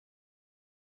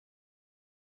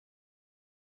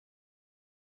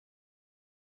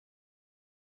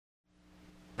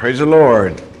Praise the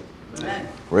Lord. Amen.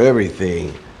 For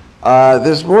everything.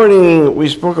 This morning we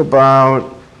spoke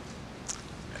about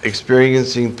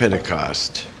experiencing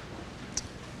Pentecost.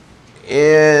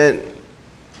 And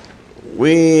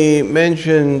we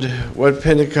mentioned what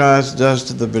Pentecost does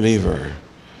to the believer.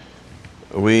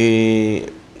 We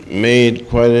made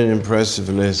quite an impressive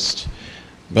list.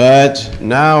 But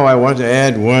now I want to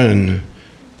add one,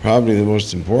 probably the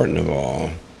most important of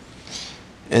all.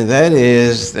 And that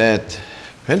is that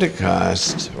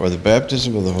Pentecost, or the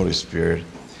baptism of the Holy Spirit,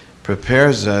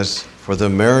 prepares us for the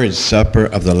marriage supper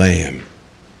of the Lamb.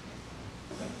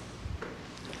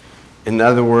 In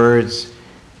other words,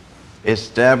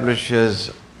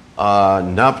 establishes a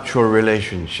nuptial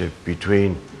relationship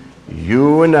between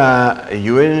you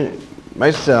and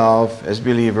myself as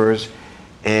believers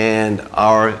and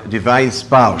our divine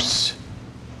spouse,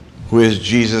 who is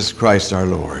Jesus Christ our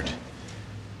Lord.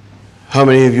 How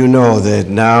many of you know that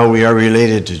now we are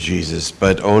related to Jesus,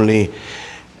 but only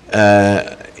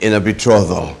in a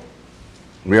betrothal?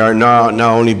 We are now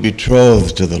only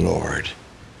betrothed to the Lord.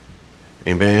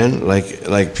 Amen?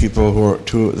 Like people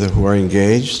who are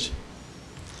engaged,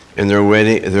 and they're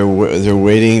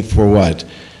waiting for what?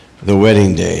 The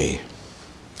wedding day.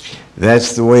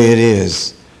 That's the way it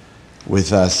is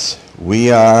with us. We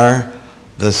are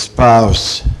the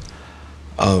spouse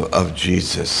of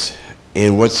Jesus.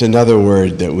 And what's another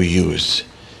word that we use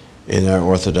in our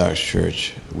Orthodox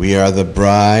Church? We are the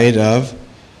bride of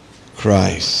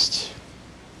Christ.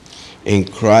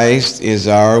 And Christ is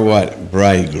our what?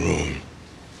 Bridegroom.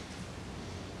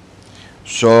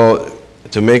 So,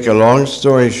 to make a long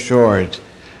story short,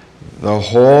 the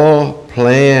whole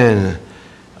plan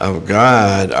of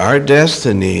God, our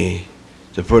destiny,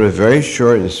 to put it very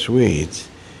short and sweet,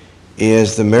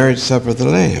 is the marriage supper of the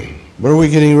Lamb. What are we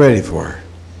getting ready for?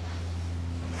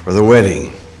 For the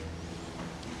wedding.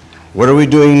 What are we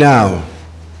doing now?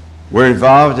 We're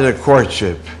involved in a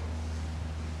courtship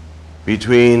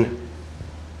between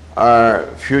our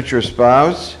future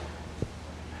spouse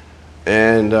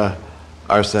and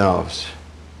ourselves.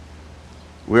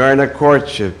 We are in a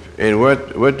courtship, and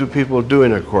what do people do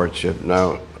in a courtship?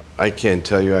 Now, I can't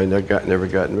tell you, I never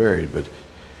got married, but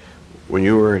when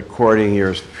you were courting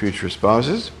your future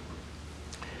spouses,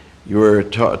 you were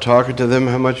talking to them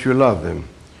how much you love them.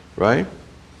 Right?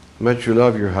 How much you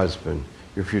love your husband,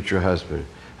 your future husband.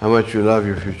 How much you love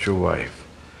your future wife.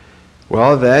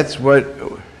 Well, that's what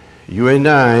you and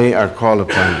I are called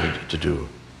upon to do.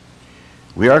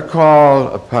 We are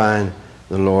called upon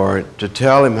the Lord to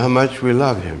tell him how much we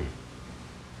love him.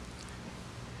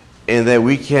 And that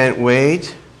we can't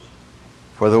wait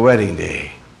for the wedding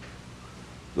day.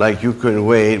 Like you couldn't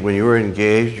wait when you were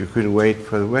engaged, you couldn't wait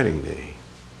for the wedding day.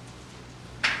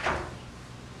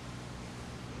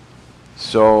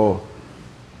 So,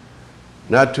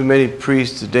 not too many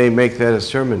priests today make that a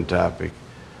sermon topic,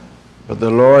 but the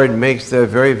Lord makes that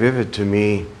very vivid to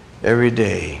me every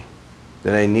day,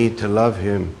 that I need to love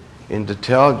him and to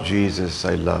tell Jesus,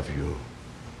 I love you.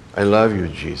 I love you,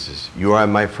 Jesus. You are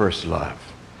my first love.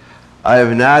 I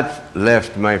have not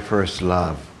left my first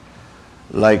love,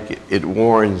 like it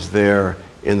warns there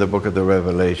in the book of the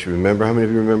Revelation. Remember, how many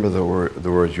of you remember the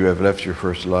words, you have left your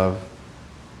first love?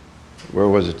 Where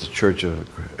was it? The church of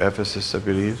Ephesus, I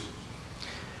believe.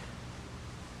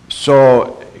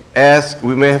 So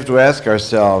we may have to ask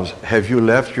ourselves, have you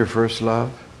left your first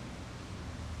love?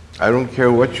 I don't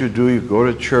care what you do. You go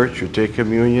to church, you take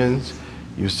communions,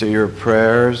 you say your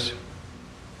prayers,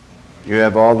 you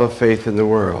have all the faith in the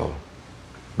world.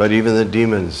 But even the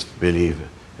demons believe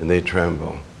and they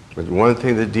tremble. But one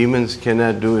thing the demons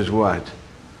cannot do is what?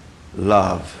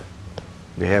 Love.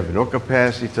 They have no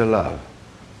capacity to love.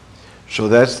 So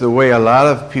that's the way a lot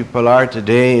of people are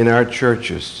today in our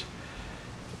churches.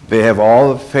 They have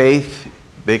all the faith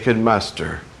they can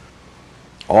muster,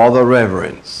 all the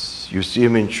reverence. You see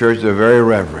them in church, they're very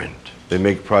reverent. They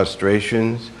make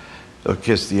prostrations, they'll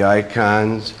kiss the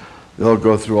icons, they'll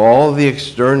go through all the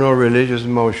external religious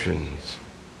motions.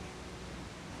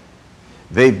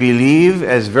 They believe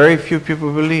as very few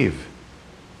people believe.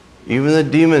 Even the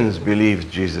demons believe,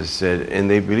 Jesus said, and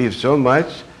they believe so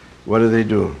much, what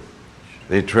do?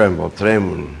 They tremble,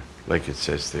 tremun, like it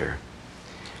says there.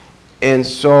 And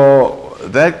so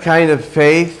that kind of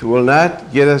faith will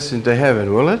not get us into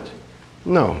heaven, will it?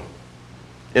 No.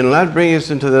 It will not bring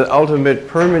us into the ultimate,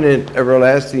 permanent,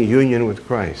 everlasting union with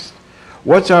Christ.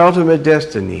 What's our ultimate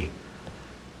destiny?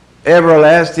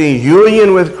 Everlasting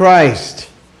union with Christ.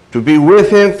 To be with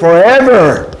him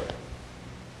forever.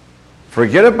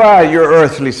 Forget about your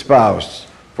earthly spouse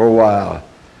for a while.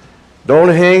 Don't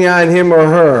hang on him or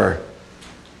her.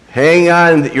 Hang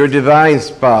on your divine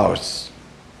spouse.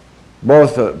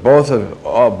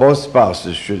 Both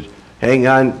spouses should hang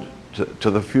on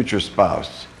to the future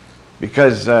spouse,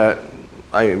 because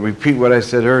I repeat what I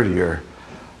said earlier.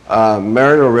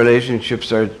 Marital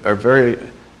relationships are very,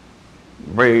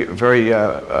 very, very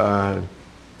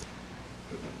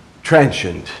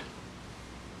transient.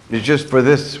 It's just for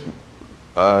this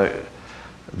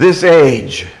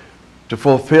age, to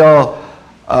fulfill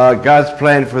God's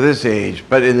plan for this age.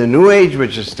 But in the new age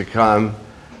which is to come,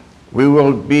 we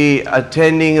will be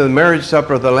attending the marriage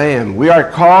supper of the Lamb. We are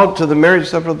called to the marriage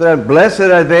supper of the Lamb. Blessed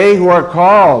are they who are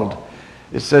called.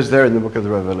 It says there in the book of the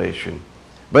Revelation.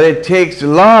 But it takes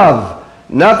love,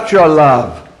 nuptial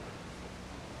love,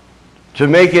 to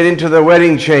make it into the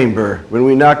wedding chamber when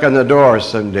we knock on the door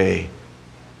someday.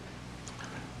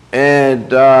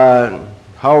 And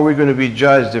how are we going to be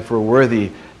judged if we're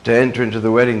worthy to enter into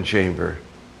the wedding chamber?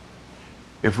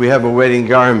 If we have a wedding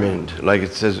garment, like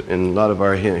it says in a lot of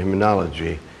our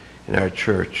hymnology in our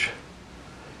church,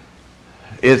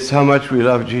 it's how much we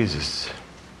love Jesus.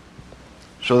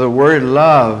 So the word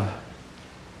love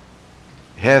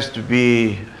has to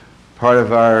be part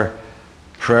of our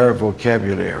prayer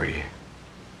vocabulary.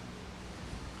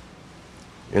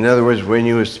 In other words, when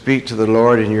you speak to the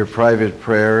Lord in your private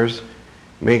prayers,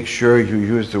 make sure you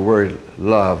use the word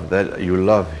love, that you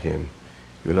love Him.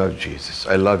 You love Jesus.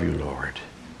 I love you, Lord.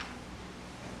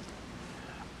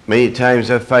 Many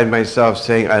times I find myself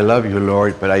saying, I love you,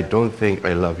 Lord, but I don't think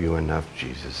I love you enough,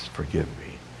 Jesus. Forgive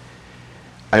me.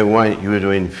 I want you to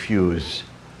infuse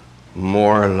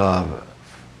more love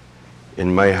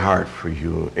in my heart for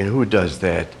you. And who does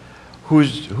that?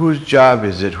 Whose job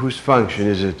is it? Whose function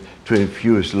is it to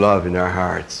infuse love in our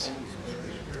hearts?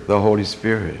 The Holy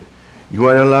Spirit. You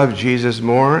want to love Jesus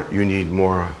more? You need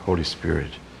more Holy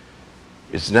Spirit.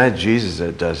 It's not Jesus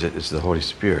that does it, it's the Holy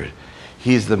Spirit.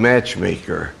 He's the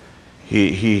matchmaker.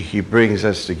 He brings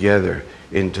us together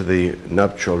into the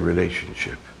nuptial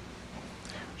relationship.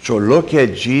 So look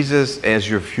at Jesus as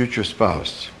your future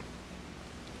spouse.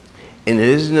 And it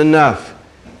isn't enough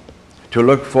to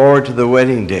look forward to the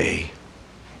wedding day.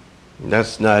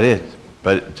 That's not it.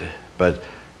 But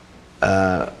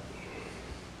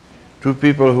two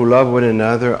people who love one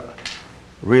another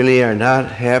really are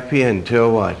not happy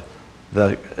until what?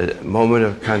 The moment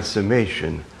of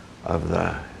consummation of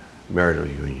the marital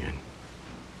union.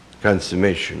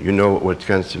 Consummation. You know what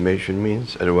consummation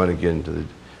means? I don't want to get into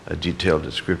a detailed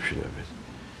description of it.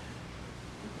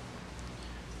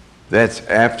 That's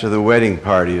after the wedding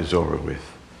party is over with.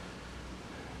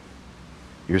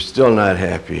 You're still not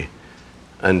happy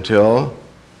until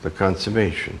the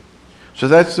consummation. So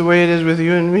that's the way it is with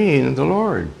you and me and the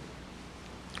Lord.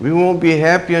 We won't be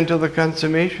happy until the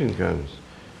consummation comes.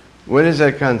 When is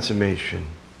that consummation?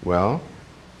 Well,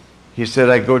 He said,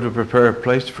 I go to prepare a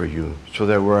place for you, so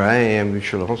that where I am, you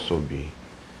shall also be.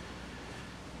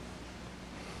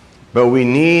 But we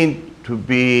need to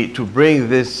bring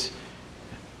this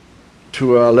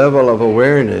to a level of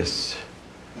awareness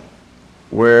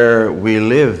where we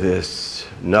live this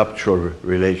nuptial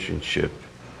relationship.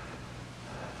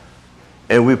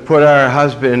 And we put our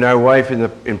husband and our wife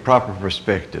in proper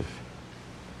perspective.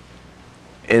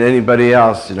 And anybody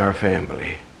else in our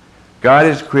family. God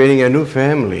is creating a new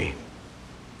family.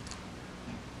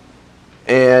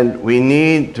 And we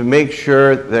need to make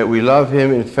sure that we love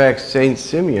Him. In fact, Saint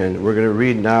Simeon, we're going to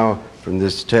read now from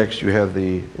this text. You have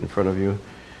in front of you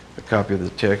a copy of the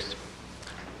text.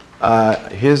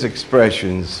 His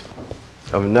expressions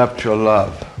of nuptial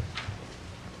love.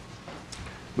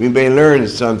 We may learn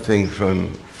something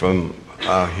from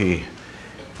he.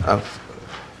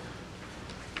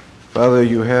 Father,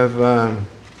 you have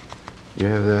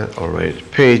that? All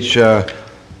right. Page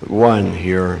 1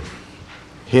 here.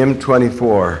 Hymn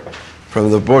 24 from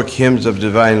the book Hymns of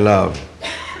Divine Love.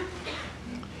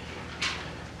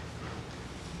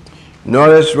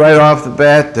 Notice right off the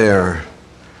bat there.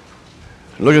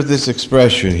 Look at this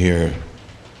expression here.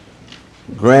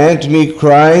 Grant me,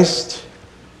 Christ,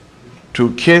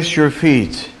 to kiss your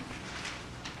feet.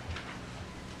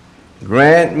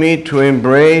 Grant me to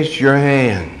embrace your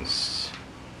hands.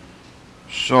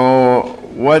 So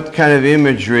what kind of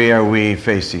imagery are we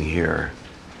facing here?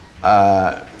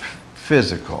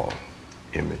 Physical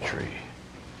imagery.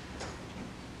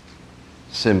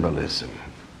 Symbolism.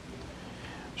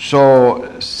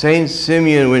 So Saint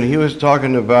Simeon, when he was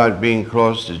talking about being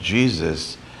close to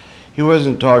Jesus, he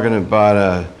wasn't talking about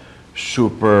a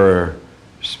super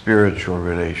spiritual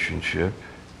relationship,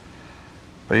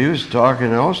 but he was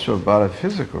talking also about a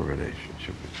physical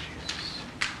relationship with Jesus.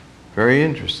 Very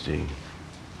interesting.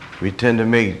 We tend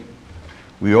to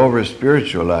we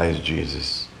over-spiritualize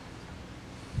Jesus.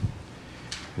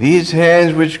 These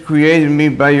hands which created me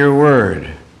by your word,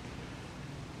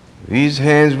 these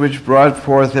hands which brought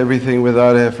forth everything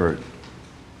without effort,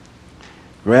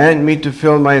 grant me to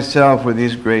fill myself with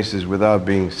these graces without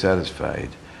being satisfied.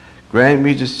 Grant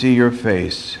me to see your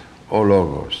face, O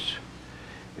Logos,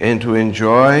 and to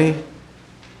enjoy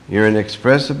your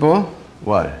inexpressible,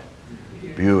 what?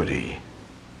 Beauty.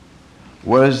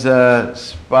 What does the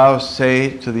spouse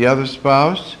say to the other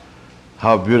spouse?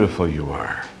 How beautiful you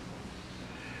are.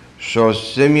 So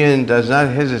Simeon does not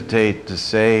hesitate to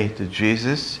say to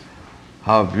Jesus,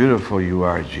 how beautiful you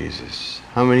are, Jesus.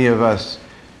 How many of us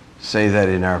say that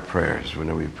in our prayers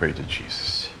when we pray to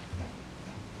Jesus?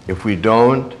 If we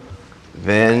don't,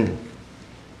 then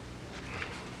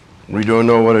we don't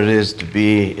know what it is to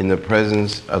be in the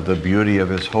presence of the beauty of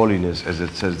His holiness, as it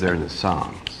says there in the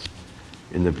Psalms,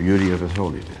 in the beauty of His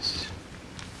holiness.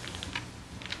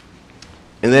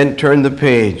 And then turn the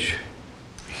page.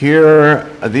 Here,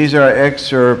 these are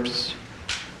excerpts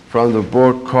from the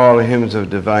book called Hymns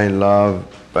of Divine Love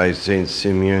by Saint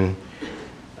Simeon.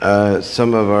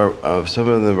 Some of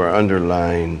them are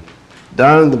underlined.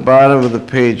 Down at the bottom of the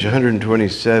page,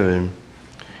 127,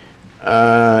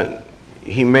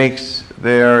 he makes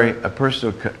there a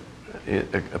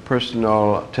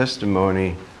personal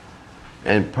testimony,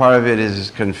 and part of it is his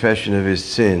confession of his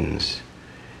sins.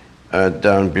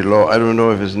 Down below, I don't know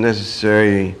if it's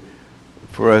necessary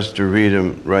for us to read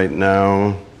them right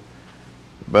now,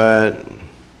 but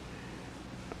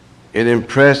it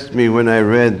impressed me when I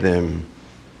read them,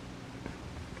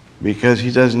 because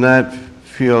he does not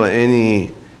feel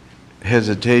any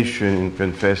hesitation in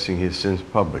confessing his sins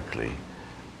publicly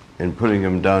and putting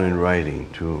them down in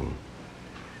writing too.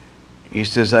 He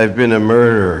says, I've been a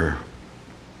murderer,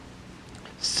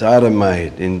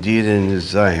 sodomite in deed and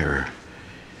desire.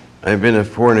 I've been a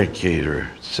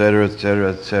fornicator, etc.,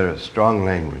 etc., etc. Strong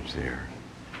language there.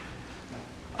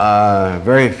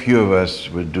 Very few of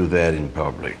us would do that in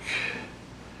public.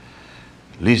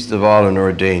 Least of all an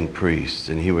ordained priest,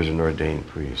 and he was an ordained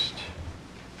priest.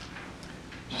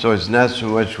 So it's not so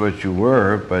much what you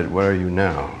were, but what are you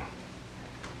now?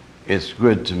 It's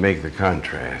good to make the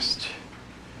contrast.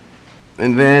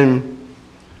 And then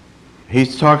he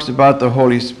talks about the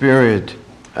Holy Spirit,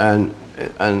 and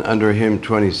under hymn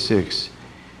 26,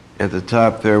 at the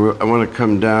top there, I want to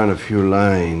come down a few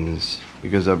lines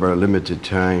because of our limited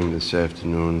time this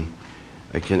afternoon.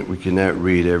 We cannot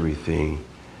read everything.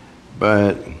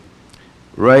 But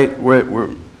right where,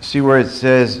 see where it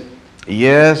says,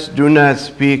 yes, do not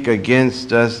speak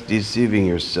against us, deceiving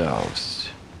yourselves.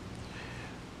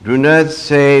 Do not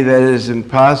say that it is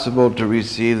impossible to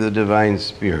receive the divine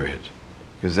Spirit,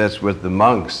 because that's what the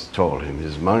monks told him.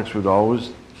 His monks would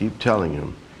always keep telling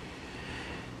him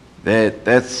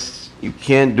that you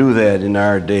can't do that in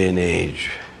our day and age.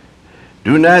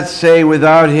 Do not say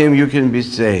without him you can be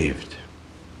saved.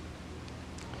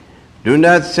 Do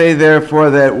not say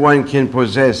therefore that one can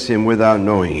possess him without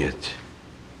knowing it.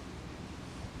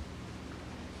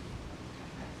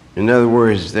 In other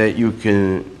words, that you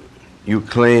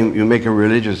make a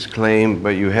religious claim,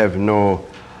 but you have no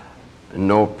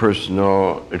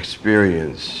personal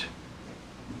experience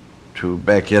to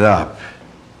back it up.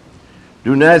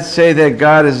 Do not say that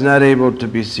God is not able to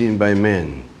be seen by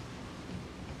men.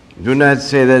 Do not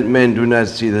say that men do not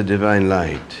see the divine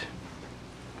light,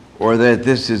 or that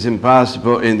this is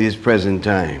impossible in these present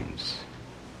times.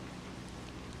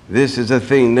 This is a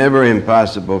thing never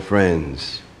impossible,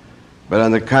 friends, but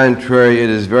on the contrary, it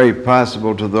is very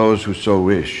possible to those who so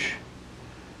wish,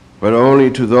 but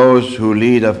only to those who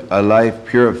lead a life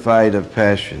purified of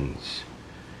passions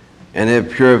and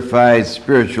have purified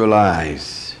spiritual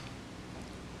eyes.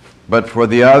 But for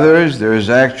the others, there is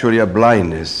actually a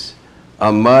blindness, a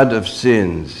mud of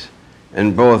sins,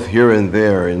 and both here and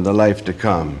there in the life to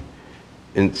come,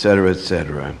 etc.,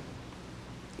 etc.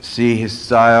 See his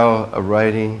style of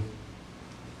writing?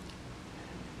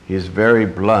 He is very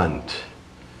blunt.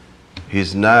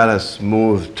 He's not a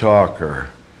smooth talker.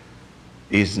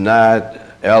 He's not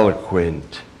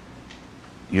eloquent,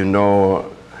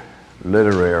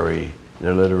 literary, in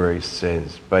a literary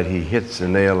sense, but he hits the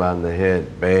nail on the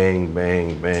head, bang,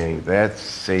 bang, bang. That's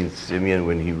St. Simeon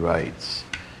when he writes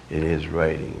in his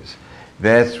writings.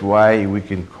 That's why we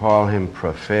can call him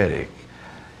prophetic,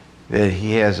 that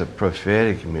he has a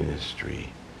prophetic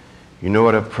ministry. You know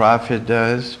what a prophet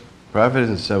does? A prophet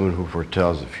isn't someone who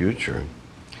foretells the future.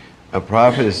 A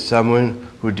prophet is someone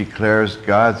who declares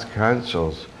God's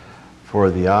counsels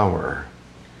for the hour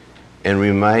and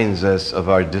reminds us of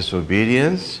our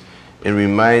disobedience and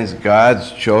reminds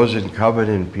God's chosen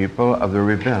covenant people of the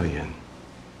rebellion.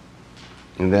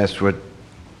 And that's what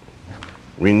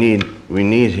We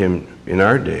need him in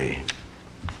our day.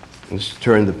 Let's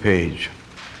turn the page.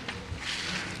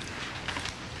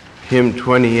 Hymn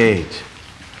 28.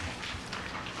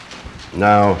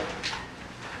 Now,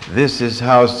 this is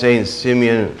how St.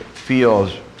 Simeon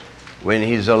feels when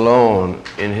he's alone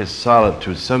in his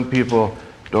solitude. Some people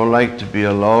don't like to be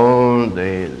alone.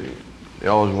 They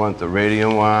always want the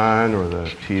radio on or the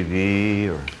TV,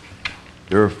 or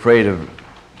they're afraid of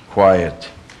quiet.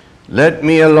 Let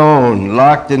me alone,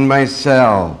 locked in my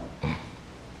cell.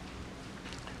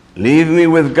 Leave me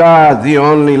with God, the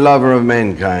only lover of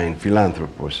mankind.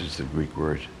 Philanthropos is the Greek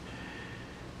word.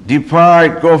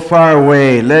 Depart, go far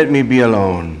away, let me be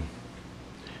alone,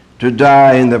 to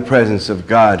die in the presence of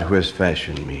God who has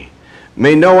fashioned me.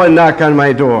 May no one knock on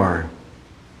my door.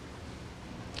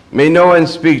 May no one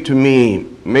speak to me.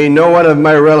 May no one of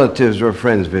my relatives or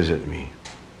friends visit me.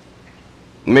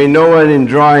 May no one in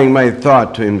drawing my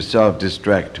thought to himself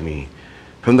distract me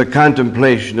from the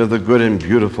contemplation of the good and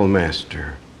beautiful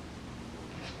Master.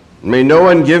 May no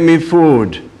one give me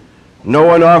food, no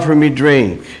one offer me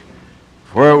drink,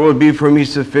 for it will be for me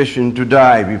sufficient to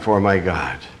die before my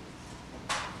God.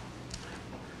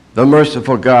 The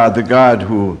merciful God, the God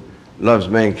who loves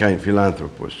mankind,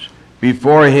 Philanthropos,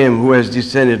 before him who has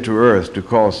descended to earth to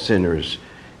call sinners,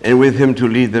 and with him to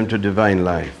lead them to divine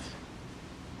life.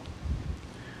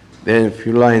 Then a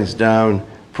few lines down,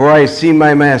 for I see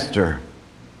my Master,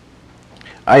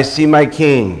 I see my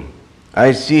King,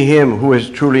 I see him who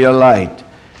is truly a light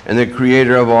and the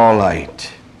creator of all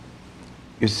light.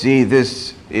 You see,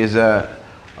 this is a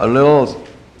little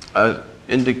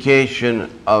indication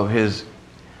of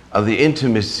the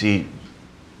intimacy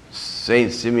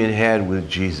Saint Simeon had with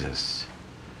Jesus.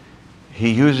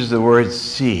 He uses the word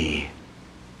see,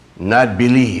 not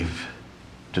believe.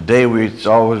 Today it's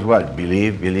always what?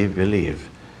 Believe, believe, believe.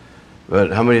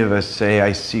 But how many of us say,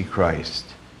 I see Christ,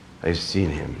 I've seen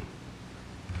him?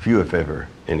 Few, if ever,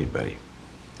 anybody.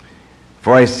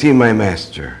 For I see my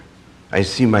Master, I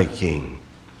see my King.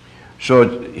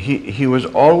 So he was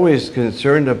always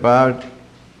concerned about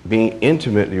being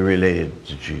intimately related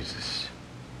to Jesus.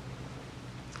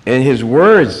 And his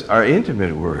words are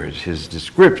intimate words, his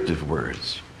descriptive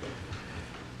words.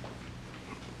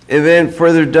 And then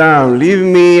further down, leave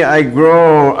me, I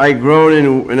groan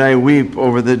and I weep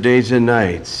over the days and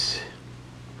nights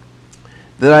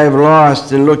that I have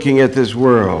lost in looking at this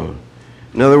world.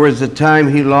 In other words, the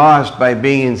time he lost by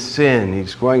being in sin,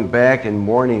 he's going back and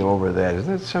mourning over that.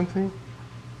 Isn't that something?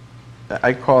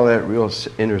 I call that real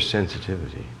inner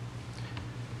sensitivity.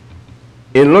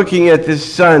 In looking at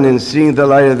this sun and seeing the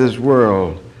light of this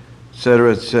world,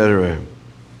 etc., etc.,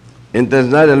 it does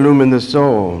not illumine the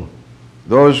soul.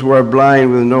 Those who are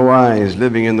blind with no eyes,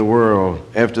 living in the world,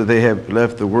 after they have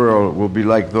left the world, will be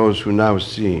like those who now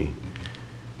see.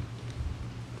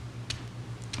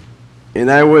 And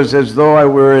I was as though I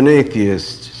were an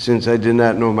atheist, since I did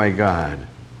not know my God.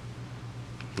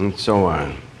 And so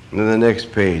on. And then the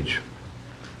next page.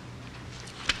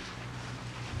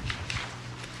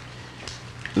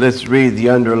 Let's read the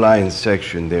underlined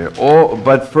section there. Oh,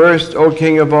 but first, O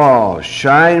King of all,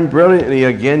 shine brilliantly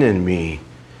again in me.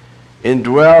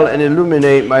 Indwell and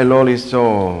illuminate my lowly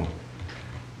soul.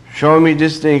 Show me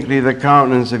distinctly the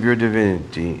countenance of your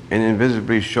divinity, and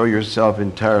invisibly show yourself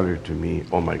entirely to me,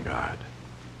 O my God.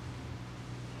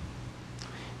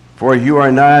 For you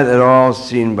are not at all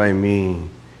seen by me,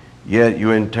 yet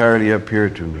you entirely appear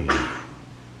to me.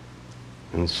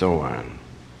 And so on.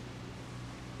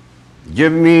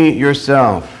 Give me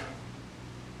yourself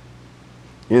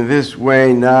in this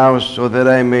way now, so that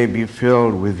I may be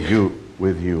filled with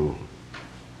you,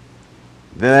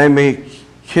 that I may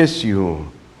kiss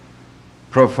you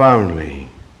profoundly,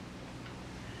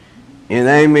 and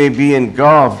I may be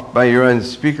engulfed by your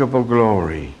unspeakable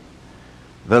glory,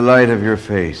 the light of your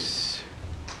face.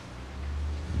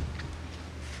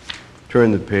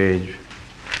 Turn the page.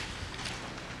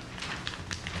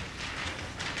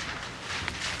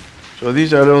 So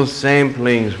these are little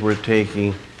samplings we're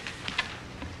taking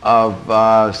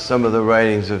of some of the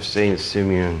writings of Saint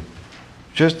Simeon,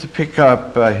 just to pick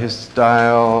up his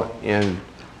style and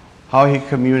how he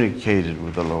communicated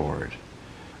with the Lord.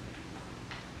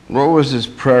 What was his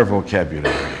prayer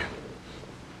vocabulary?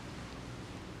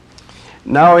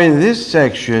 Now in this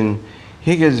section,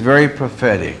 he gets very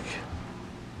prophetic.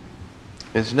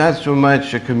 It's not so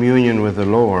much a communion with the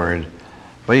Lord,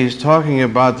 but he's talking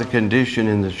about the condition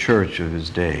in the church of his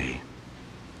day.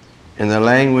 And the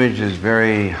language is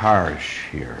very harsh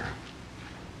here.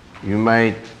 You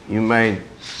might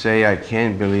say, I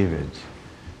can't believe it.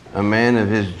 A man of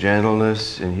his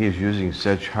gentleness, and he's using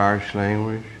such harsh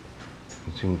language.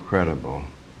 It's incredible.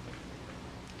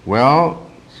 Well,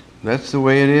 that's the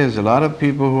way it is. A lot of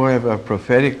people who have a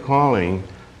prophetic calling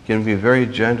can be very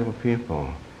gentle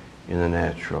people in the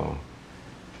natural.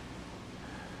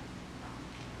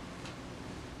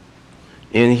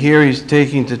 And here he's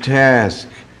taking to task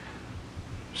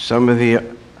some of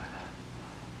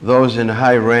those in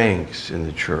high ranks in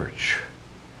the church.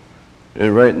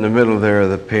 And right in the middle there of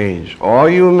the page, all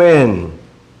you men,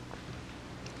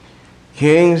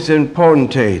 kings and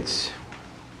potentates,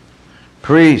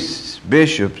 priests,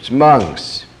 bishops,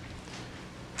 monks,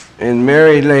 and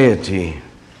married laity,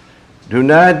 do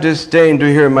not disdain to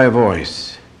hear my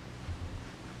voice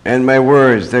and my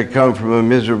words that come from a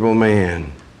miserable man.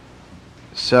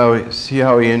 So see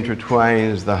how he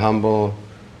intertwines the humble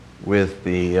with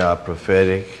the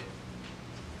prophetic.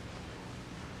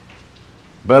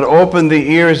 But open the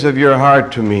ears of your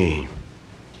heart to me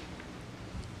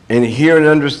and hear and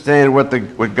understand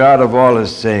what God of all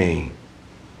is saying.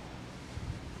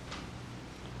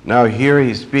 Now here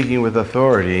he's speaking with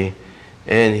authority,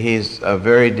 and he's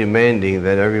very demanding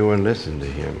that everyone listen to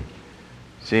him.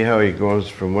 See how he goes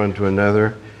from one to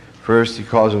another? First he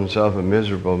calls himself a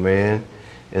miserable man,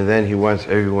 and then he wants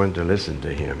everyone to listen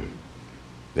to him,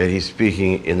 that he's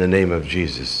speaking in the name of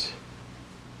Jesus.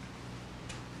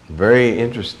 Very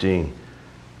interesting.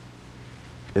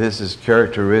 This is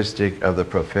characteristic of the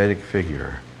prophetic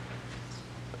figure,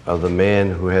 of the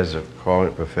man who has a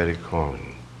calling, prophetic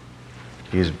calling.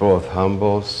 He's both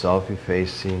humble,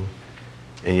 self-effacing,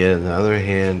 and yet on the other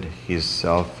hand, he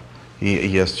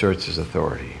asserts his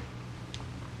authority.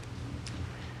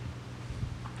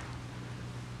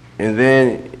 And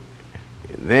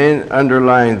then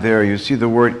underlined there, you see the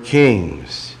word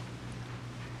kings.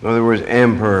 In other words,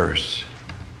 emperors.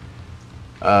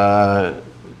 The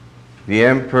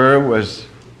emperor was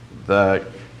the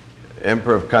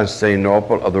emperor of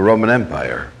Constantinople of the Roman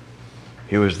Empire.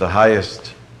 He was the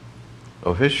highest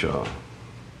official.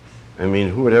 I mean,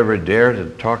 who would ever dare to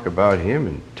talk about him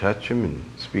and touch him and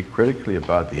speak critically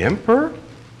about the emperor?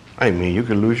 I mean, you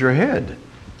could lose your head.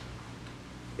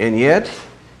 And yet,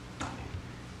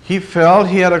 he felt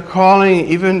he had a calling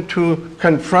even to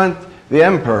confront the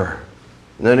emperor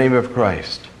in the name of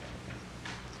Christ.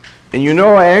 And you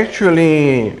know,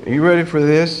 actually, are you ready for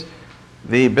this?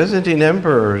 The Byzantine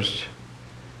emperors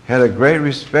had a great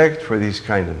respect for these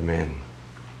kind of men.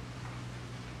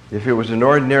 If it was an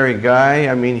ordinary guy,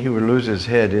 I mean, he would lose his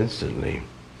head instantly.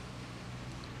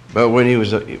 But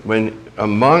when a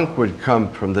monk would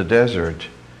come from the desert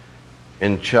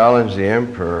and challenge the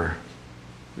emperor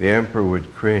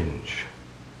would cringe.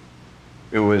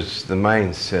 It was the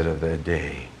mindset of that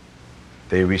day.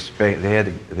 They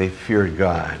feared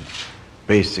God,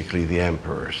 basically the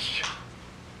emperors.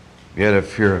 They had a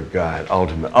fear of God,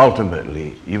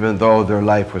 ultimately, even though their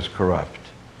life was corrupt.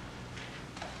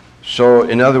 So,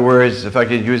 in other words, if I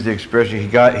could use the expression, he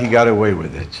got away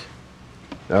with it.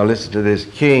 Now listen to this.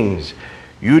 Kings,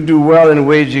 you do well in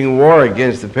waging war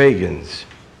against the pagans,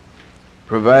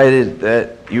 provided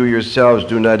that you yourselves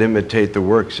do not imitate the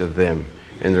works of them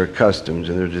and their customs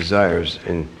and their desires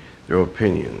and their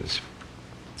opinions.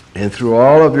 And through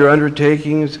all of your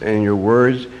undertakings and your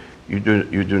words, you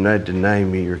do not deny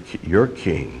me your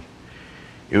king.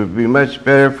 It would be much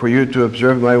better for you to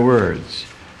observe my words.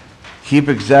 Keep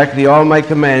exactly all my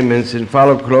commandments and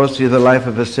follow closely the life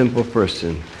of a simple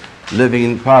person, living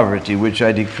in poverty, which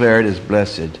I declared as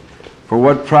blessed. For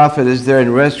what profit is there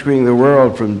in rescuing the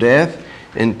world from death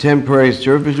and temporary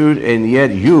servitude, and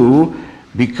yet you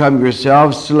become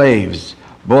yourselves slaves,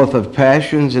 both of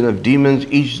passions and of demons,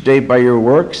 each day by your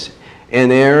works,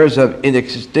 and heirs of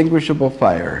inextinguishable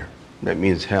fire. That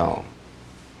means hell.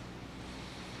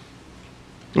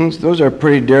 Those are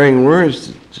pretty daring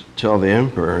words to tell the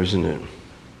emperor, isn't it?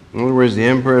 In other words, the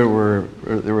emperor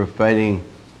they were fighting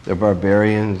the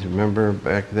barbarians. Remember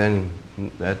back then,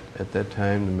 at that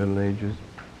time, the Middle Ages,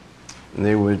 and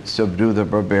they would subdue the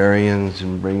barbarians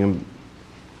and bring them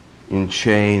in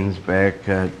chains back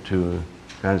to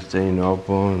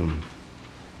Constantinople,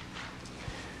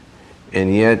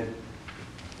 and yet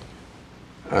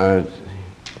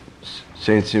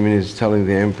Saint Simeon is telling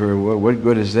the emperor, what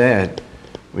good is that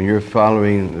when you're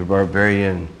following the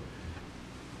barbarian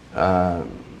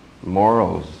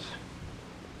morals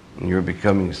and you're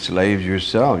becoming slaves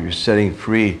yourself? You're setting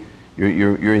free,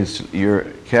 you're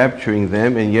capturing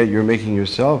them, and yet you're making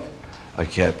yourself a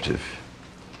captive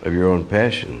of your own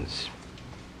passions.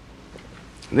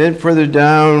 Then further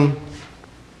down,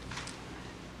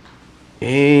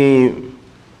 he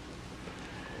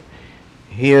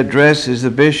addresses the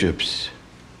bishops.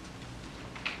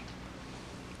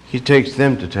 He takes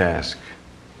them to task.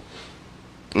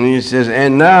 And he says,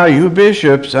 and now you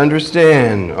bishops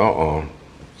understand. Uh-oh.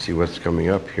 See what's coming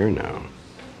up here now.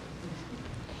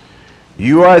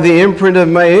 You are the imprint of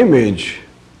my image.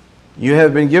 You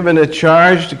have been given a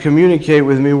charge to communicate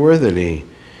with me worthily.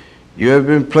 You have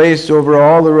been placed over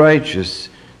all the righteous,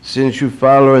 since you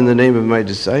follow in the name of my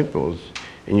disciples,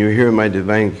 and you hear my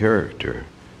divine character,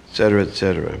 etc.,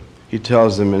 etc. He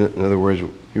tells them, in other words,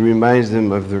 he reminds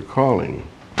them of their calling.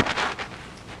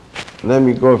 Let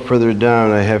me go further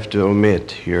down. I have to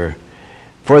omit here.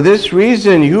 For this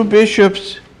reason, you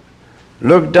bishops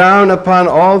look down upon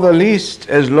all the least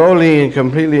as lowly and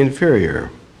completely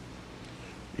inferior.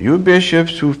 You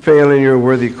bishops who fail in your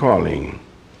worthy calling.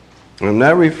 I'm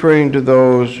not referring to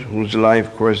those whose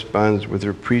life corresponds with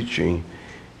their preaching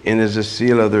and is a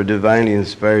seal of their divinely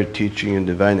inspired teaching and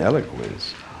divine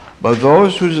eloquence, but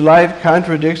those whose life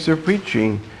contradicts their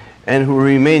preaching and who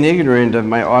remain ignorant of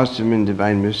my awesome and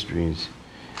divine mysteries,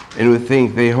 and who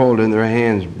think they hold in their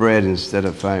hands bread instead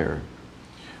of fire,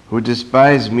 who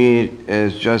despise me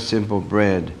as just simple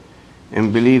bread,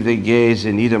 and believe they gaze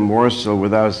and eat a morsel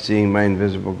without seeing my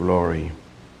invisible glory.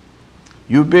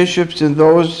 You bishops and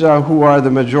those who are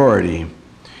the majority,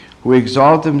 who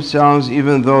exalt themselves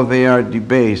even though they are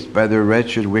debased by their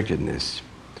wretched wickedness.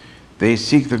 They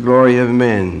seek the glory of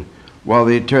men, while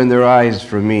they turn their eyes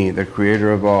from me, the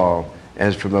Creator of all,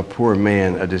 as from a poor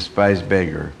man, a despised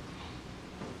beggar.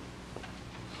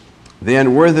 They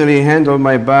unworthily handle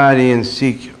my body and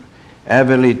seek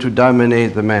avidly to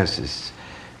dominate the masses.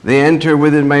 They enter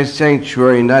within my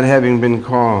sanctuary, not having been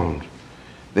called.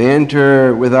 They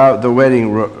enter without the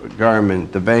wedding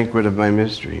garment, the banquet of my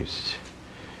mysteries,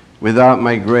 without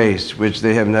my grace, which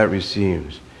they have not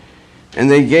received. And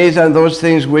they gaze on those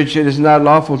things which it is not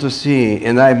lawful to see,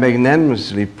 and I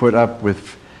magnanimously put up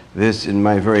with this in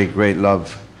my very great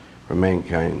love for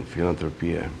mankind,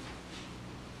 philanthropia.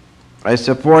 I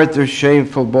support their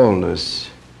shameful boldness,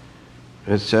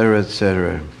 etc.,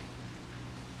 etc.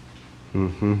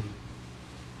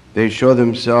 They show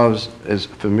themselves as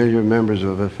familiar members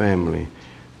of a family,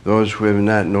 those who have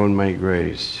not known my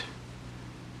grace.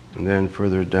 And then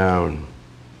further down,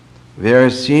 they are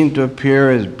seen to appear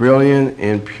as brilliant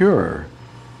and pure,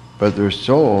 but their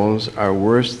souls are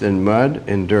worse than mud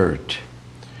and dirt,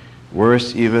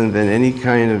 worse even than any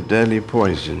kind of deadly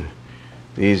poison,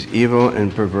 these evil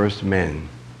and perverse men.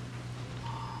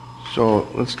 So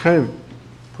it's kind of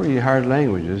pretty hard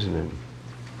language, isn't it,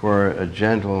 for a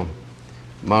gentle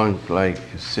monk like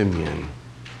Simeon.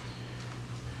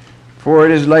 For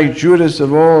it is like Judas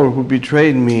of old, who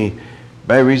betrayed me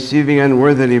by receiving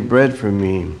unworthily bread from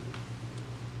me.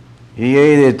 He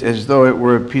ate it as though it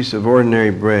were a piece of ordinary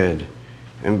bread,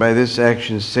 and by this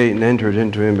action Satan entered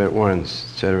into him at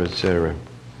once, etc., etc.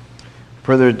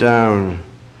 Further down,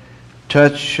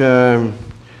 such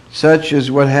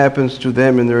is what happens to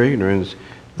them in their ignorance,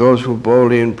 those who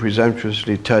boldly and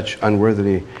presumptuously touch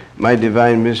unworthily my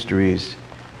divine mysteries,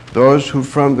 those who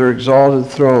from their exalted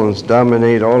thrones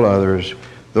dominate all others,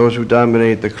 those who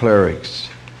dominate the clerics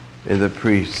and the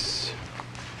priests.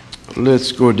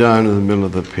 Let's go down to the middle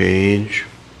of the page.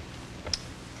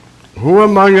 Who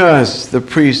among us, the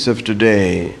priests of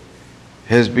today,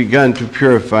 has begun to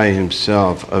purify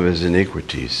himself of his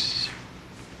iniquities,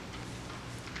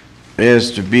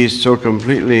 as to be so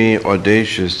completely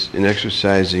audacious in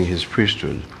exercising his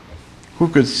priesthood? Who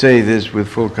could say this with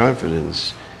full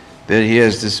confidence, that he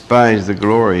has despised the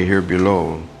glory here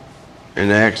below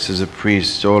and acts as a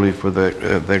priest solely for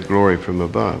that glory from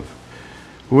above?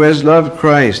 Who has loved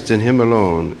Christ and him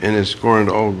alone, and has scorned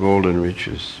all gold and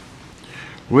riches?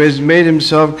 Who has made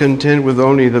himself content with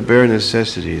only the bare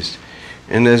necessities,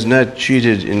 and has not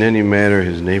cheated in any matter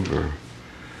his neighbor?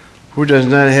 Who does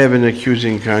not have an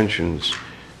accusing conscience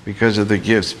because of the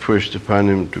gifts pushed upon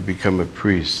him to become a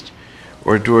priest,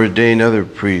 or to ordain other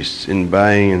priests in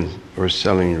buying or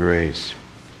selling grace?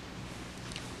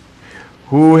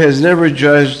 Who has never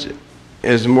judged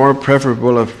as more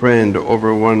preferable a friend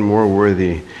over one more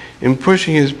worthy, in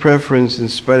pushing his preference in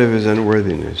spite of his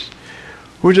unworthiness?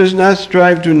 Who does not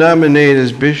strive to nominate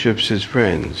as bishops his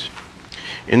friends,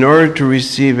 in order to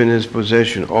receive in his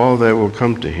possession all that will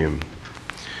come to him?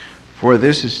 For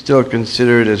this is still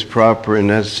considered as proper and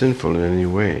not sinful in any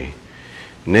way.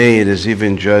 Nay, it is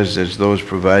even judged as those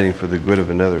providing for the good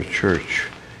of another church.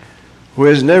 Who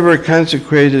has never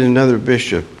consecrated another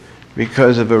bishop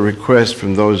because of a request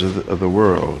from those of the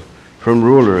world, from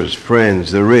rulers,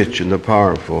 friends, the rich and the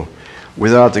powerful,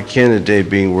 without the candidate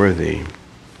being worthy?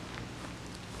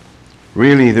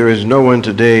 Really, there is no one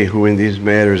today who in these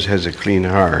matters has a clean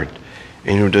heart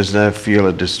and who does not feel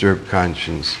a disturbed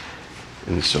conscience,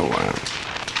 and so on.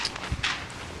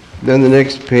 Then the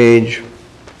next page,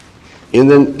 In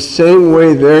the same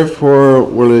way, therefore,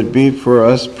 will it be for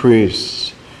us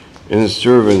priests and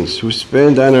servants who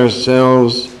spend on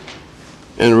ourselves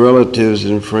and relatives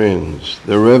and friends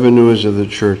the revenues of the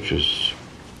churches,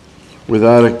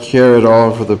 without a care at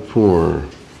all for the poor.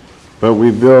 But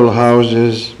we build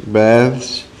houses,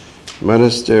 baths,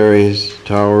 monasteries,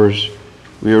 towers.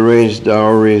 We arrange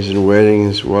dowries and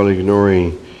weddings while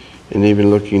ignoring and even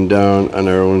looking down on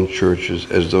our own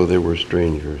churches as though they were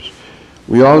strangers.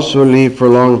 We also leave for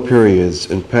long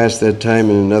periods and pass that time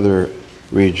in another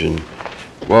region,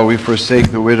 while we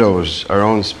forsake the widows, our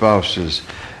own spouses,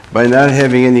 by not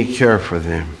having any care for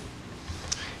them.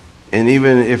 And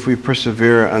even if we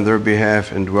persevere on their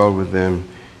behalf and dwell with them,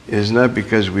 it is not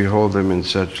because we hold them in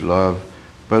such love,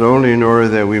 but only in order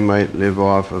that we might live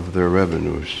off of their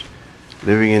revenues,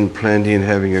 living in plenty and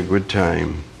having a good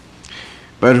time.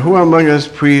 But who among us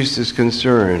priests is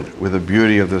concerned with the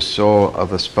beauty of the soul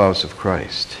of the spouse of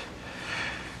Christ?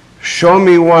 Show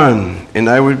me one, and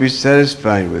I would be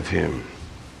satisfied with him.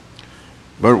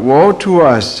 But woe to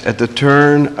us at the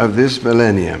turn of this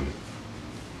millennium,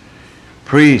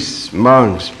 priests,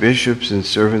 monks, bishops, and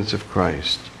servants of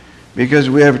Christ, because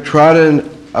we have trodden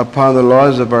upon the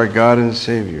laws of our God and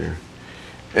Savior,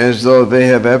 as though they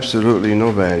have absolutely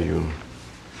no value.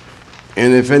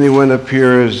 And if anyone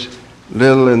appears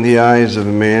little in the eyes of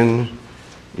men,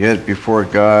 yet before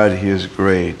God he is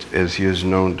great, as he is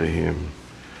known to him,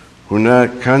 who,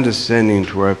 not condescending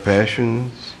to our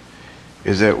passions,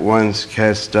 is at once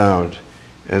cast out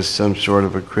as some sort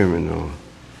of a criminal,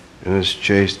 and is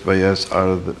chased by us out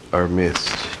of our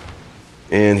midst.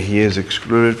 And he is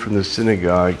excluded from the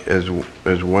synagogue as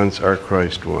once our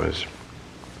Christ was,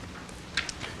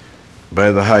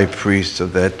 by the high priests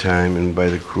of that time and by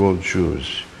the cruel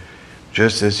Jews,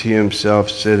 just as he himself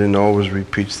said and always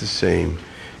repeats the same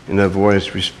in a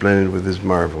voice resplendent with his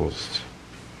marvels.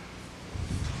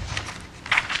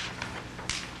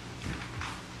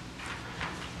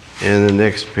 And the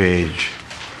next page,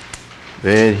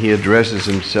 then he addresses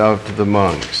himself to the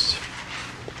monks.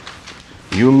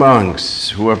 You monks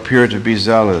who appear to be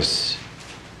zealous,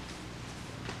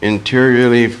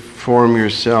 interiorly form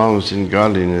yourselves in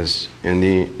godliness, and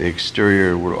the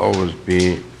exterior will always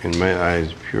be, in my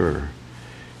eyes, pure.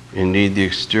 Indeed, the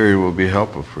exterior will be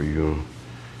helpful for you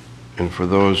and for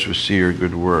those who see your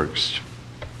good works.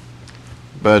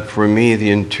 But for me, the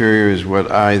interior is what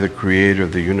I, the creator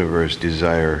of the universe,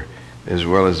 desire, as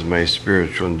well as my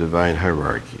spiritual and divine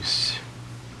hierarchies.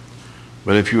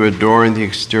 But if you adorn the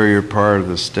exterior part of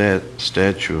the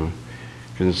statue,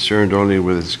 concerned only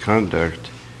with its conduct,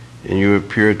 and you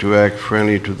appear to act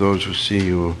friendly to those who see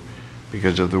you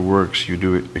because of the works you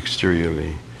do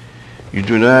exteriorly, you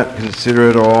do not consider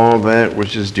at all that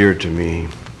which is dear to me.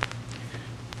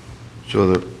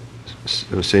 So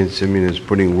St. Simeon is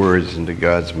putting words into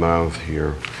God's mouth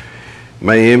here.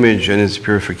 My image and its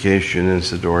purification and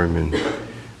its adornment,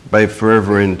 by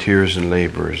fervor and tears and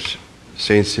labors.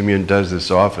 St. Simeon does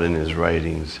this often in his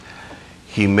writings.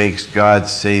 He makes God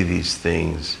say these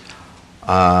things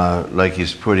like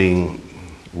he's putting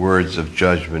words of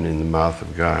judgment in the mouth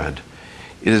of God.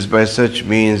 It is by such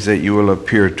means that you will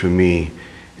appear to me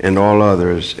and all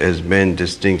others as men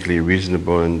distinctly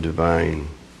reasonable and divine.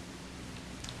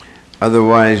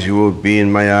 Otherwise you will be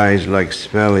in my eyes like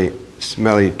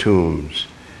smelly tombs,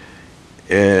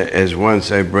 as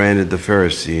once I branded the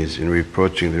Pharisees in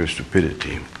reproaching their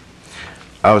stupidity.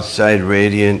 Outside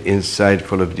radiant, inside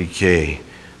full of decay,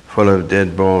 full of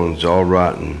dead bones, all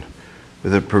rotten,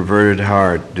 with a perverted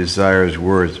heart, desires,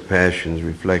 words, passions,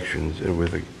 reflections, and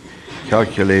with a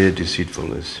calculated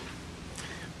deceitfulness.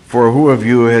 For who of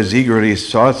you has eagerly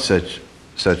sought such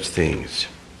things?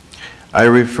 I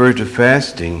refer to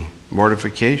fasting,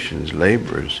 mortifications,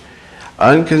 labors,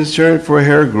 unconcern for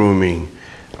hair grooming,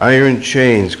 iron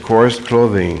chains, coarse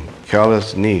clothing,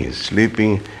 callous knees,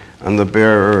 sleeping on the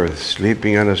bare earth,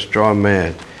 sleeping on a straw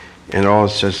mat, and all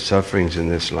such sufferings in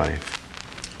this life.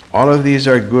 All of these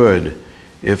are good,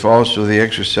 if also the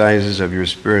exercises of your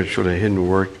spiritual and hidden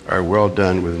work are well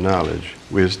done with knowledge,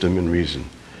 wisdom, and reason.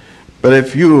 But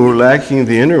if you, lacking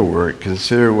the inner work,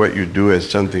 consider what you do as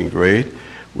something great,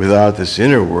 without this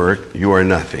inner work, you are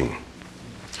nothing.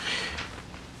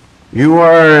 You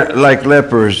are like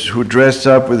lepers who dress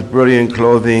up with brilliant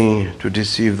clothing to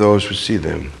deceive those who see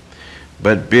them,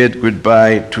 but bid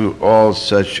goodbye to all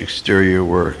such exterior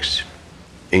works,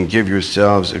 and give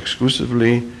yourselves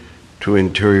exclusively to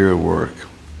interior work.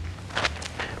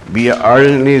 Be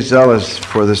ardently zealous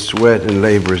for the sweat and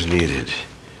labors needed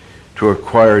to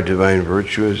acquire divine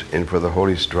virtues and for the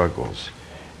holy struggles,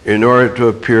 in order to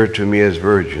appear to me as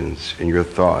virgins in your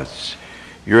thoughts,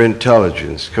 your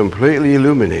intelligence completely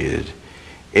illuminated,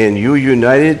 and you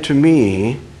united to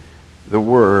me the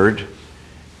word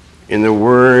in the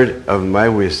word of my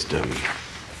wisdom.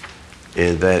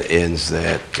 And that ends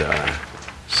that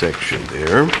section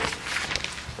there.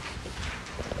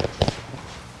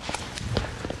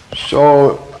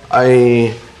 So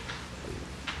I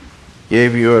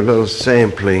gave you a little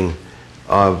sampling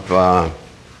of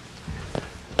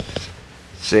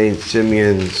St.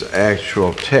 Simeon's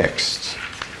actual text.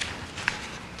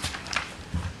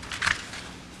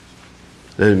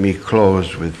 Let me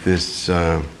close with this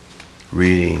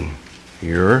reading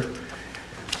here.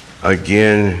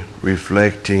 Again,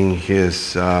 reflecting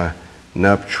his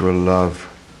nuptial love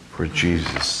for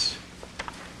Jesus.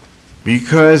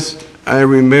 Because I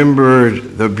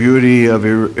remembered the beauty of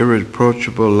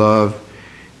irreproachable love,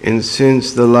 and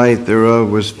since the light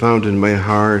thereof was found in my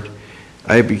heart,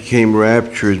 I became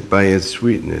raptured by its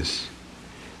sweetness,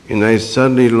 and I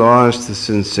suddenly lost the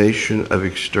sensation of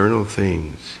external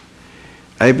things.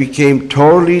 I became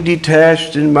totally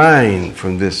detached in mind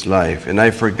from this life, and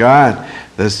I forgot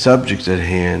the subject at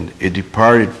hand. It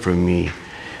departed from me.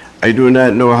 I do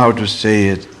not know how to say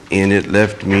it, and it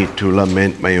left me to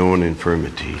lament my own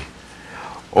infirmity.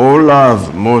 O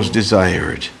love most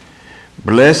desired,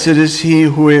 blessed is he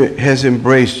who has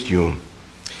embraced you,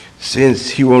 since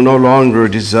he will no longer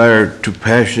desire to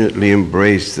passionately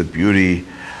embrace the beauty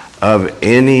of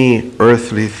any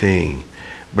earthly thing.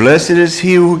 Blessed is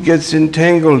he who gets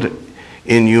entangled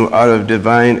in you out of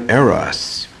divine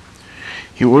eros.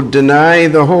 He will deny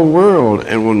the whole world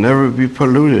and will never be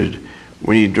polluted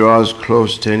when he draws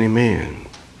close to any man.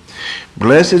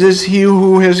 Blessed is he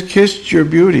who has kissed your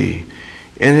beauty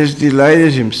and has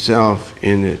delighted himself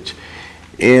in it,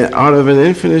 and out of an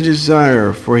infinite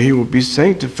desire, for he will be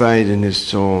sanctified in his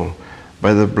soul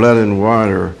by the blood and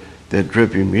water that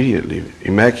drip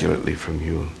immaculately from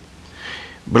you.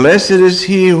 Blessed is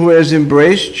he who has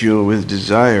embraced you with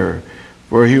desire,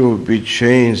 for he will be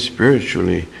changed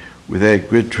spiritually with that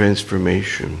good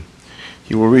transformation.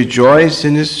 He will rejoice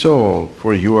in his soul,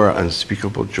 for you are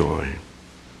unspeakable joy.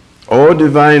 O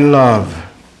divine love,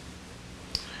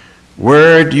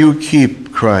 where do you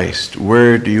keep Christ?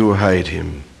 Where do you hide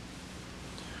him?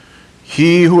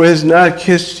 He who has not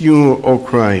kissed you, O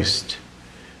Christ,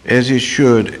 as he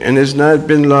should, and has not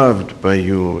been loved by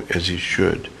you as he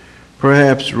should,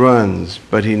 perhaps runs,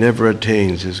 but he never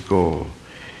attains his goal.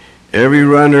 Every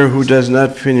runner who does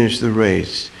not finish the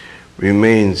race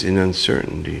remains in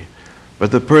uncertainty.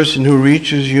 But the person who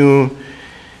reaches you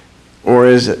or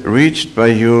is reached by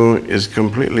you is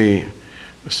completely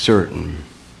certain.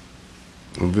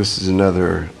 And this is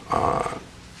another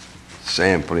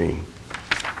sampling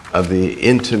of the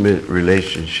intimate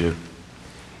relationship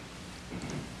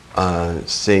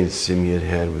Saint Simeon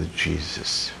had with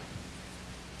Jesus.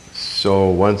 So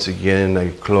once again, I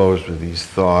close with these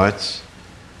thoughts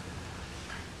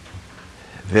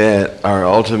that our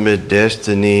ultimate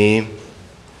destiny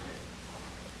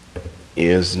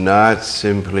is not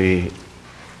simply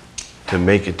to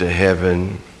make it to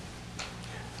heaven,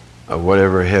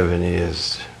 whatever heaven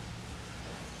is.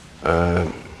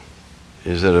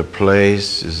 Is it a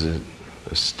place? Is it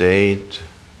a state?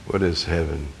 What is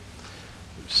heaven?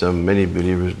 Many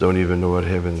believers don't even know what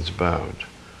heaven's about.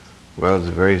 Well, it's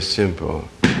very simple.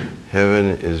 Heaven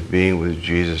is being with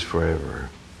Jesus forever,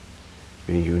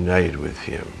 being united with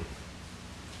him.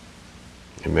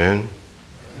 Amen?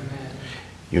 Amen.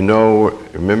 You know,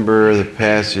 remember the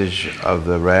passage of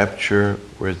the rapture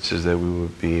where it says that we will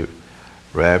be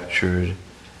raptured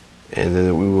and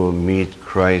then we will meet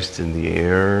Christ in the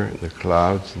air, in the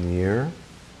clouds in the air?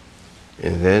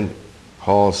 And then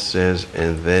Paul says,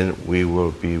 and then we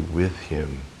will be with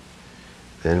him.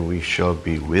 Then we shall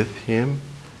be with him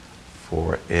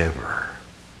forever.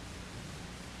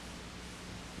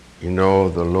 You know,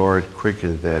 the Lord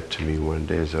quickened that to me one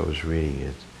day as I was reading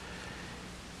it.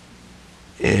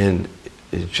 And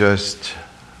it just,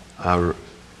 I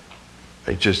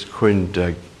just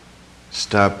couldn't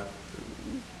stop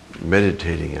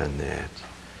meditating on that.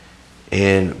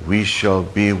 And we shall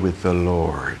be with the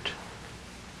Lord.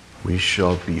 We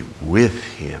shall be with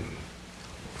him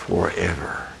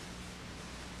forever.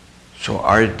 So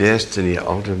our destiny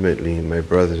ultimately, my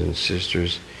brothers and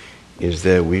sisters, is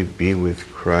that we be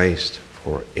with Christ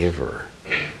forever.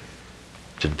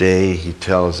 Today he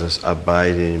tells us,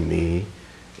 abide in me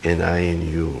and I in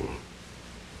you.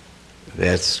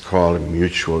 That's called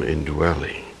mutual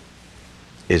indwelling.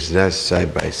 It's not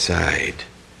side by side.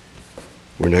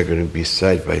 We're not going to be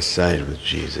side by side with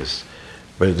Jesus,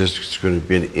 but there's going to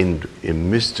be a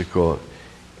mystical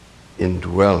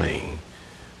indwelling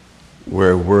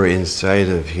where we're inside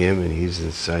of him and he's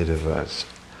inside of us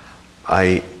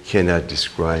I cannot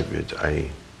describe it.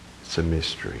 It's a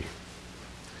mystery.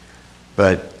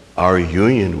 But our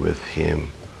union with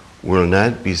him will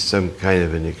not be some kind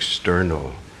of an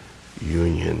external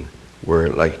union where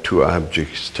like two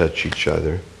objects touch each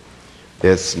other.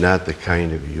 That's not the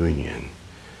kind of union.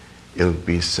 It'll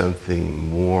be something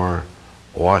more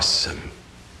awesome,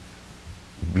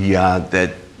 beyond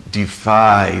that,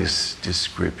 defies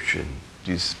description,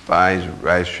 defies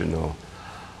rational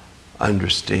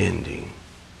understanding.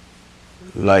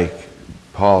 Like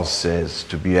Paul says,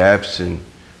 to be absent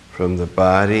from the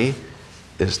body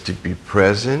is to be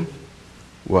present,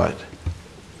 what?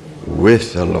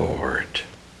 With the Lord.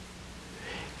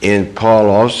 And Paul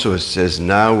also says,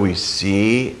 now we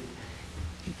see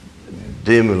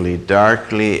dimly,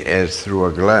 darkly, as through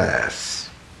a glass.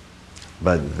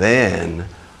 But then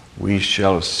we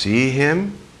shall see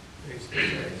him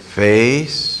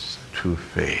face to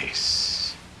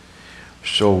face.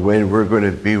 So when we're going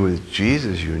to be with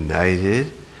Jesus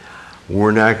united,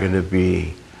 we're not going to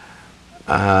be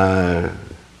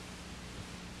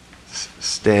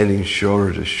standing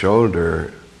shoulder to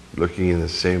shoulder looking in the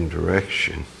same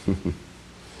direction.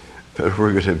 But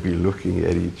we're going to be looking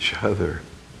at each other.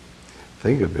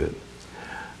 Think of it.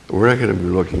 We're not going to be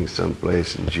looking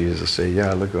someplace and Jesus will say,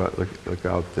 yeah, look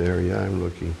out there. Yeah, I'm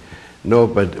looking. No,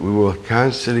 but we will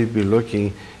constantly be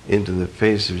looking into the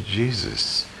face of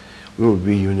Jesus. We will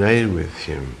be united with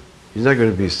him. He's not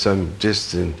going to be some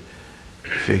distant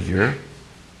figure.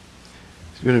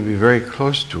 He's going to be very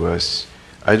close to us.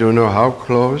 I don't know how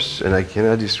close, and I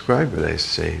cannot describe it, I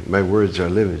say. My words are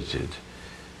limited.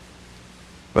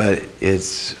 But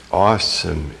it's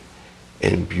awesome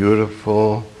and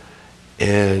beautiful,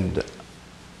 and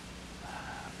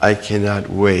I cannot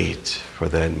wait for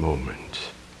that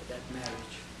moment.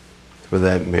 For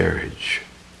that marriage.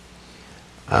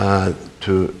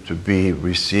 To be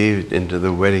received into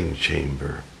the wedding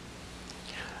chamber.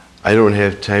 I don't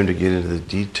have time to get into the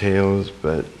details,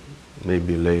 but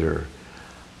maybe later,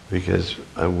 because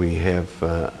we're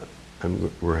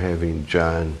having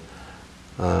John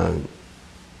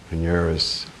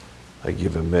Pineras. I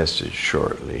give a message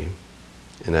shortly,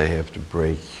 and I have to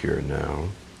break here now.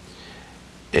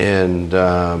 And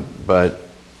but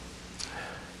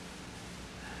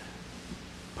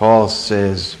Paul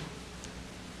says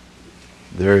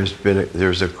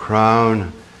there's a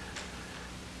crown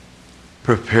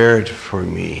prepared for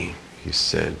me. He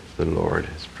said, the Lord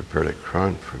has prepared a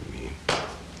crown for me,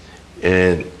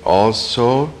 and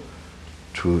also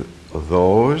to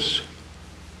those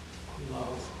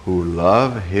who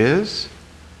love his,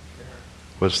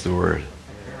 what's the word?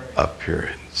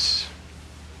 Appearance.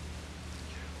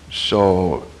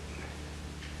 So,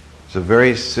 it's a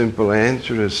very simple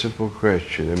answer to a simple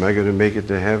question. Am I going to make it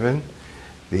to heaven?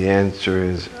 The answer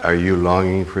is, are you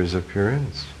longing for his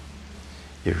appearance?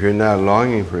 If you're not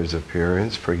longing for his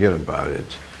appearance, forget about it.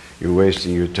 You're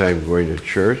wasting your time going to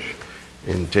church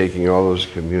and taking all those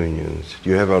communions. Do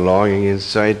you have a longing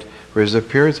inside for his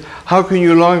appearance? How can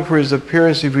you long for his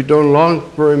appearance if you don't long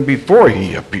for him before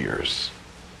he appears?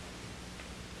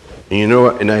 And you know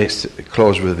what? And I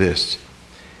close with this.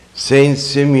 Saint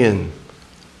Simeon,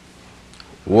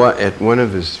 at one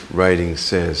of his writings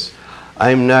says,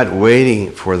 I'm not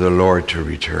waiting for the Lord to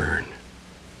return,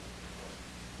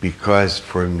 because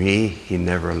for me, he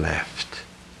never left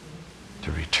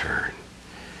to return.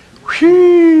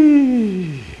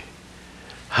 Whee!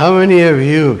 How many of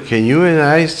you, can you and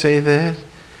I say that?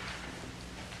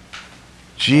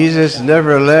 Jesus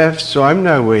never left, so I'm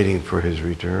not waiting for his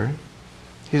return.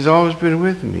 He's always been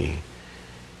with me.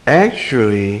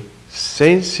 Actually,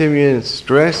 Saint Simeon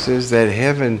stresses that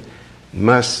heaven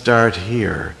must start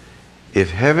here.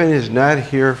 If heaven is not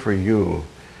here for you,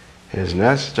 has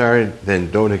not started, then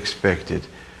don't expect it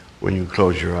when you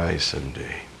close your eyes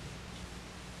someday.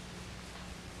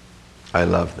 I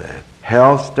love that.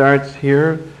 Hell starts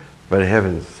here, but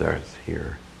heaven starts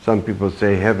here. Some people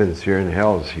say heaven's here and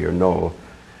hell's here. No,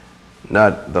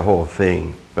 not the whole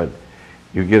thing, but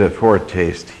you get a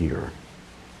foretaste here.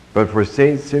 But for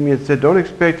Saint Simeon said, don't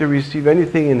expect to receive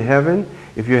anything in heaven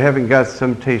if you haven't got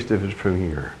some taste of it from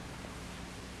here.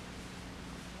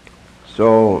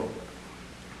 So,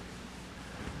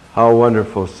 how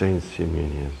wonderful Saint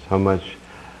Simeon is. How much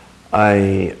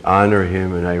I honor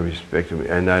him and I respect him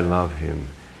and I love him.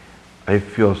 I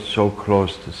feel so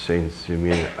close to Saint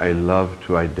Simeon. I love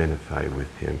to identify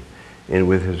with him and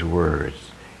with his words.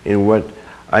 In what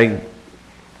I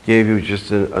gave you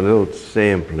just a little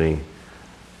sampling,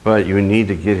 but you need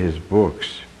to get his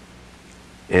books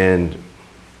and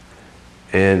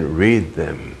read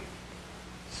them.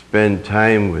 spend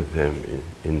time with them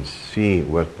and see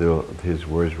what his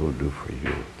words will do for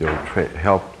you. They'll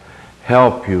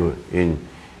help you in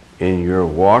your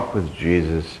walk with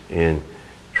Jesus and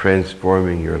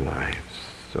transforming your lives.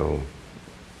 So,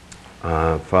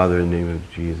 Father, in the name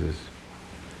of Jesus,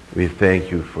 we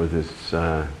thank you for this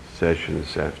session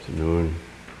this afternoon.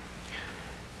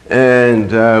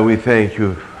 And we thank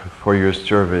you for your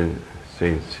servant,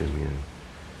 Saint Simeon,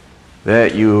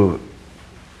 that you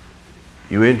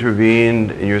intervened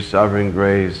in your sovereign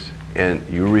grace and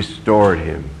you restored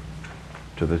him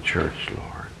to the church,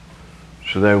 Lord,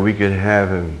 so that we could have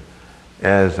him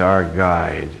as our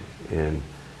guide and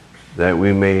that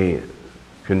we may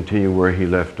continue where he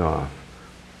left off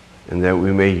and that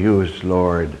we may use,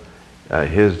 Lord,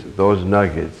 those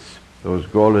nuggets, those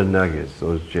golden nuggets,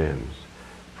 those gems,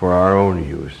 for our own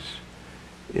use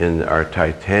in our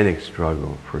titanic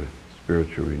struggle for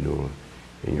spiritual renewal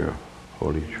in your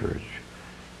holy church.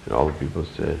 And all the people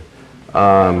said,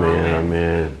 Amen,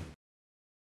 amen.